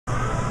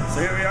So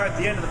here we are at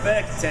the end of the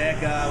back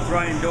attack with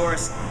Ryan and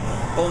Doris,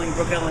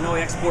 Bolingbrook, Illinois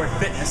Export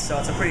Fitness. So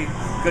it's a pretty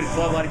good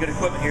club, a lot of good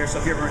equipment here. So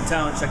if you're ever in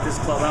town, check this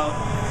club out.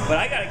 But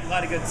I got a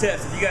lot of good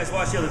tips. If you guys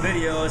watch the other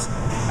videos,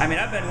 I mean,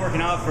 I've been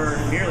working out for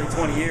nearly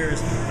 20 years,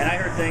 and I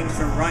heard things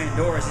from Ryan and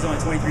Doris. He's only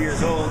 23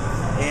 years old,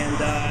 and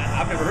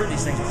I've never heard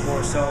these things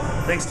before. So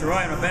thanks to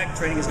Ryan, my back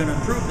training is going to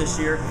improve this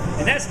year,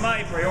 and that's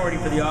my priority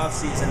for the off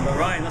season. But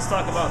Ryan, let's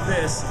talk about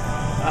this.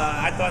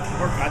 I thought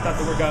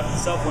the workout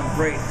itself went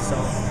great. So.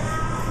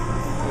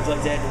 Would you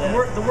like to add to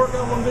that? The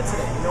workout went good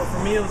today. You know, for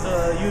me it was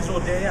a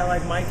usual day. I like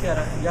Mike. He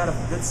got a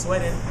good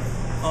sweat in.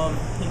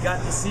 He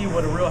got to see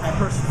what a real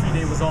hypertrophy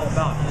day was all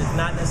about. And it's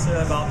not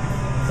necessarily about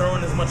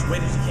throwing as much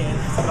weight as you can.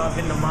 It's about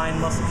getting a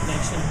mind-muscle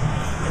connection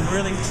and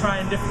really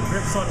trying different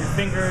grips on your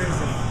fingers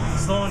and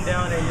slowing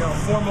down and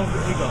form over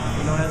ego.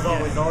 You know, as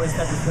always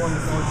have your form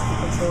to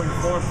control your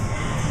form.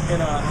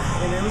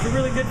 And it was a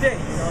really good day.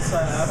 You know, so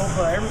I hope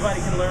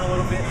everybody can learn a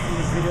little bit from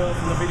these videos,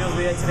 from the videos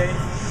we had today.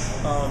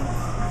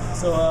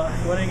 So,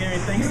 you want to give any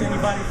thanks to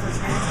anybody for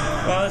today?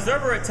 Well, is there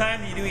ever a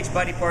time that you do each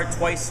body part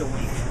twice a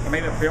week? Or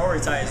maybe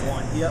prioritize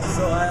one? Yep,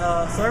 so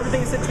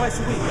everything is hit twice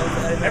a week.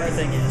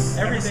 Everything is?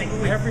 Every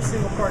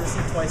single part is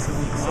hit twice a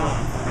week. So,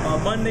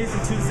 Mondays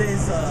and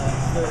Tuesdays,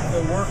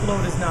 the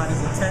workload is not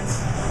as intense.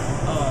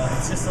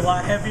 It's just a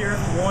lot heavier,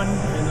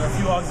 and a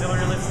few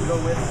auxiliary lifts to go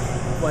with.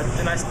 But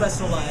then I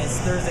specialize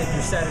Thursday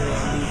through Saturday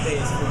on these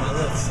days for my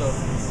lifts. So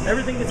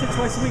everything gets hit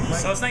twice a week, Mike.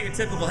 So it's not your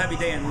typical heavy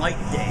day and light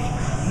day?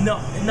 No,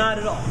 not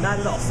at all. Not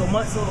at all. So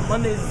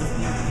Mondays is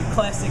the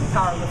classic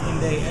powerlifting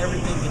day.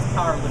 Everything gets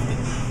powerlifting.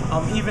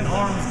 Even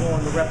arms go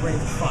on the rep range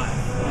of 5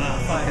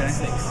 and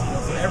 6.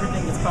 So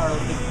everything gets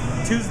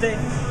powerlifting. Tuesday,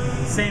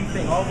 same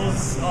thing. All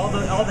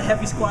the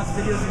heavy squats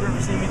videos you've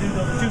ever seen me do,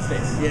 those are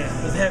Tuesdays.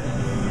 Yeah. It's heavy.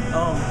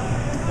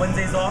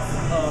 Wednesdays off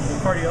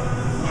for cardio.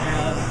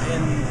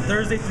 And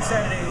Thursday through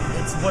Saturday,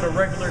 it's what a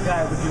regular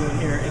guy would do in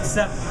here,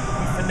 except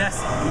we finesse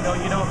it.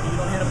 You don't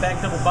hit a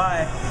back double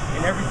bi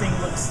and everything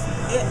looks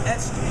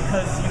etched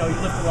because you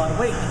lift a lot of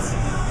weight. It's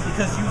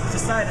because you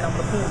decided I'm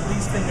going to pull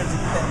these fingers to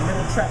get that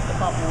middle trap to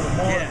pop a little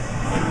more. Yeah.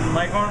 And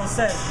like Arnold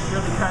said,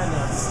 really kind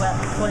of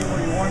slap the clay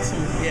where you want to,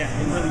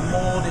 and really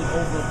mold it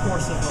over the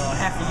course of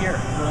half a year.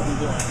 What I've been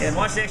doing. And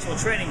watch the actual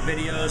training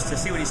videos to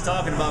see what he's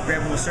talking about,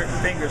 grabbing with certain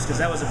fingers, because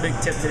that was a big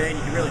tip today, and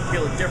you can really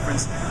feel the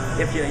difference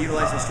if you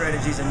utilize those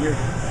strategies in your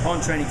own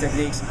training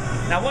techniques.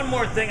 Now, one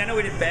more thing. I know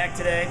we did back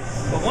today,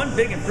 but one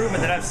big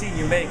improvement that I've seen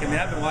you make, I mean,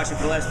 I've been watching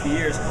for the last few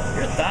years,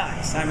 your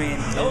thighs. I mean,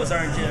 those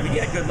aren't, you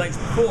had good legs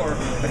before,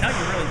 but now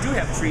you really do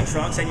have tree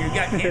trunks, and you've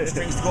got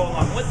hamstrings to go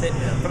along with it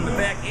from the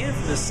back and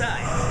from the side.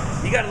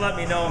 You got to let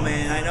me know,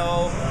 man. I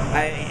know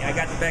I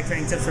got the back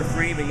training tips for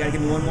free, but you got to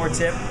give me one more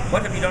tip.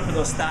 What have you done for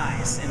those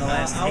thighs in the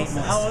last 8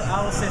 months?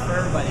 I will say for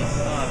everybody,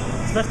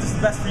 especially it's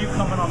the best for you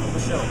coming off of the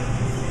show.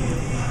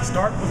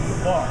 Start with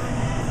the bar.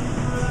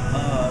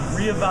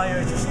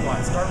 Reevaluate your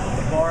squat. Start with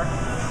the bar.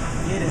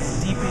 Get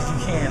as deep as you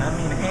can. I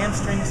mean,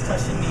 hamstrings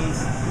touch your knees.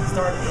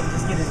 Start and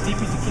just get as deep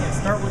as you can.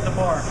 Start with the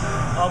bar.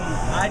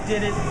 I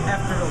did it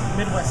after the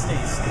Midwest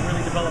States to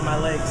really develop my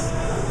legs,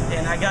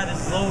 and I got as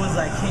low as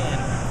I can,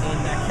 and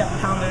I kept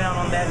pounding out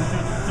on that, and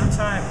through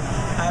time,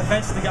 I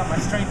eventually got my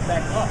strength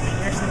back up. And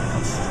you actually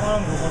become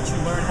stronger once you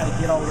learn how to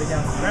get all the way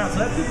down to the ground. So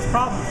that's the biggest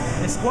problem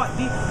is squat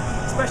deep,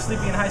 especially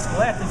being high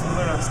school athletes. We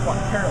learn how to squat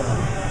parallel,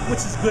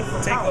 which is good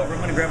for power. Take over.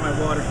 I'm gonna grab my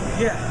water.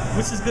 Yeah,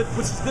 which is good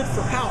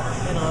for power,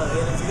 and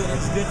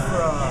it's good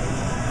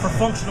for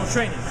functional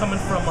training coming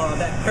from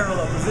that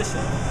parallel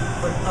position.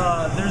 But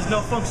there's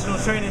no functional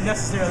training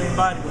necessarily in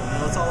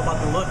bodybuilding. It's all about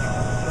the look.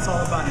 It's all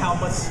about how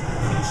much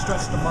you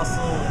stretch the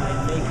muscle and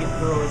make it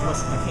grow as much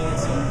as you can.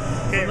 So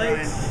okay,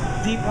 legs,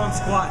 deep on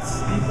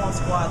squats.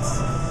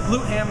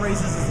 Glute ham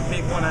raises is the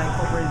big one I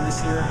incorporated this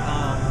year.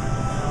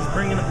 Just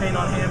bringing the pain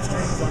on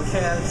hamstrings, on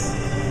calves.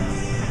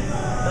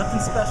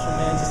 Nothing special,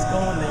 man. Just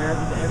going there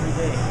every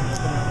day.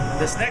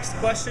 This next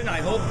question,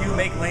 I hope you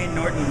make Lane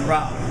Norton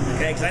proud,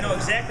 okay? Because I know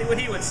exactly what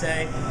he would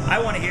say. I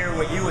want to hear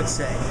what you would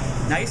say.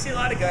 Now, you see a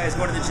lot of guys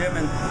go to the gym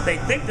and they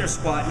think they're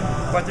squatting,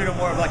 but they're doing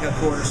more of like a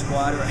quarter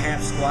squat or a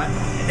half squat.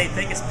 And they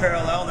think it's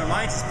parallel, and their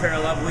minds is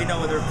parallel, but we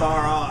know they're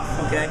far off,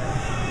 okay?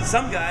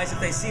 Some guys, if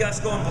they see us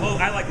going below,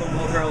 I like going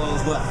below parallel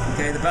as well,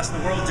 okay? The best in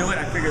the world do it.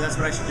 I figure that's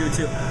what I should do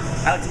too.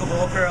 I like to go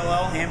below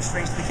parallel,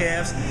 hamstrings to the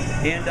calves,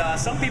 and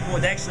some people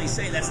would actually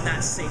say that's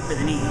not safe for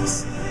the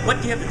knees. What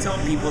do you have to tell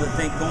people that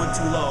think going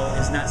too low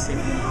is not safe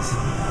for the knees?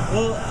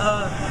 Well,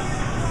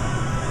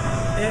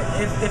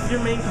 if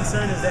your main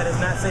concern is that it's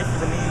not safe for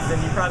the knees, then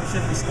you probably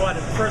shouldn't be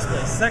squatting in the first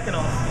place. Second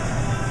off,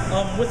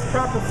 with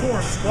proper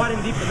form,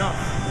 squatting deep enough.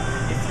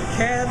 If your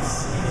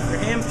calves and if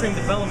your hamstring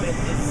development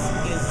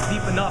is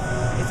deep enough,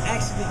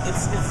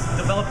 it's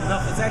developed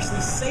enough, it's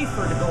actually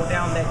safer to go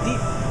down that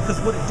deep.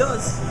 Because what it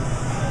does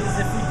is,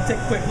 if you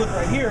take a quick look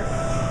right here,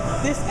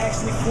 this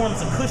actually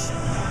forms a cushion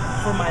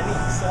for my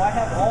knee. So I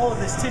have all of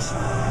this tissue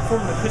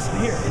forming a cushion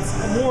here. It's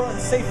more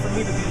unsafe for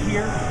me to be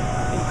here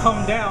and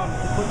come down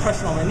and put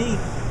pressure on my knee,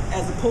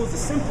 as opposed to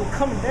simply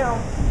coming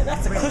down, and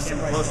that's a cushion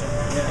right there.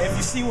 Yeah. If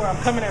you see where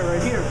I'm coming at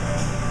right here,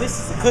 this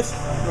is the cushion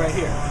right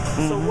here.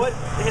 So what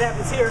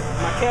happens here,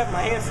 my calf,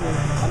 my hamstring,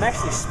 I'm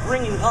actually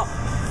springing up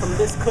from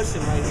this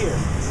cushion right here.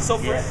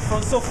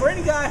 So for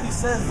any guy who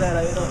says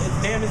that it's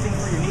damaging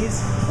for your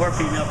knees, Or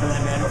female for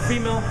that matter. or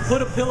female,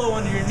 put a pillow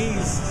under your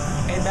knees,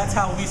 and that's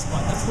how we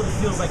squat. That's what it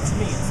feels like to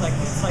me.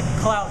 It's like a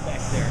cloud back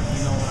there,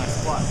 you know, when I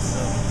squat. So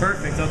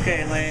Perfect.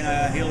 Okay, Lane,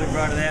 he'll be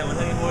proud of that one.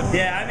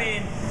 Yeah, I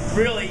mean,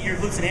 really, your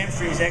glutes and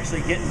hamstrings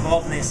actually get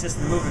involved in the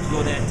assisted movement to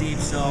go that deep.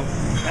 So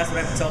that's what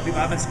I have to tell people.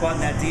 I've been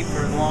squatting that deep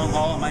for the long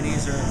haul, and my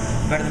knees are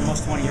better than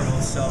most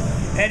 20-year-olds. So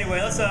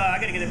anyway, let's. I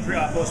gotta get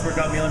a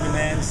post-workout meal in me,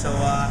 man. So.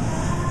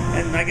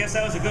 And I guess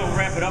that was a good. We'll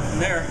wrap it up from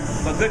there.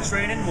 But good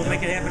training. We'll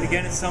make it happen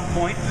again at some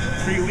point.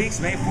 3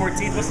 weeks, May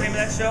 14th. What's the name of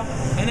that show?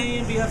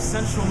 NANBF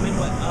Central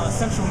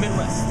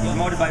Midwest. Yeah.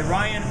 Promoted by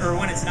Ryan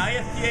Irwin. It's an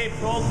IFPA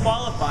Pro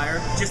qualifier.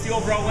 Just the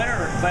overall winner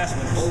or class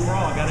winners?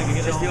 Overall, I gotta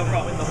get Just the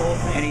overall. win the whole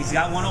thing. And he's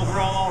got one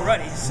overall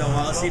already. So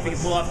let's see if he can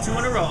pull off 2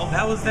 in a row.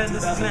 That was then.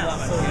 This is now.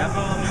 So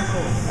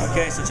Yeah.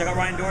 Okay, so check out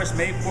Ryan Doris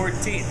May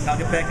 14th. I'll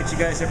get back at you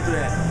guys after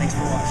that. Thanks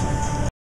for watching.